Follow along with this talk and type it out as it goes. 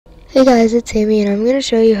Hey guys, it's Amy and I'm going to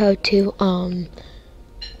show you how to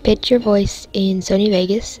pitch your voice in Sony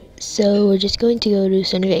Vegas. So we're just going to go to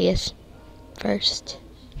Sony Vegas first.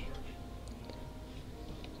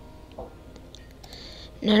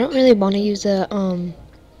 And I don't really want to use a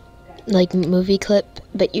like movie clip,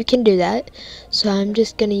 but you can do that. So I'm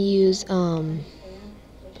just going to use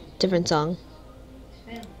different song.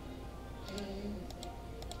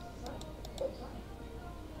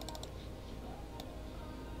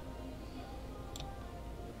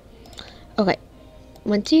 Okay,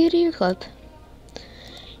 once you go to your clip,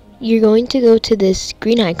 you're going to go to this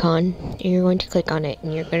green icon, and you're going to click on it,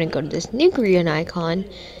 and you're going to go to this new green icon,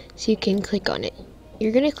 so you can click on it.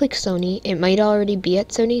 You're going to click Sony. It might already be at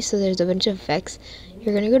Sony, so there's a bunch of effects.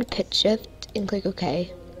 You're going to go to pitch shift and click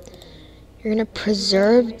OK. You're going to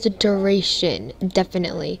preserve the duration,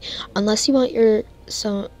 definitely, unless you want your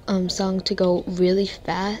song to go really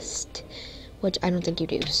fast, which I don't think you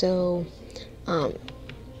do. So,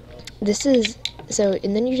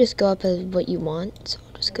 and then you just go up as what you want. So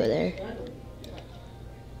I'll just go there.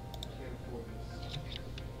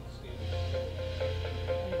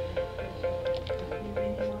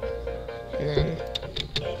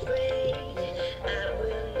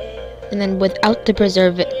 And then without the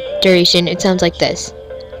preserve duration, it sounds like this.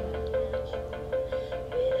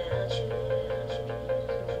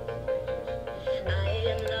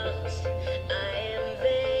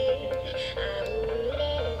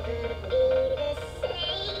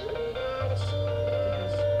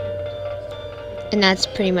 And that's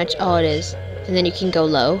pretty much all it is. And then you can go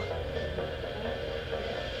low.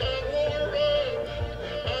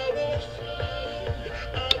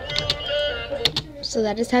 So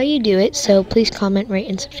that is how you do it. So please comment, rate,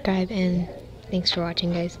 and subscribe. And thanks for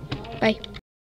watching, guys. Bye.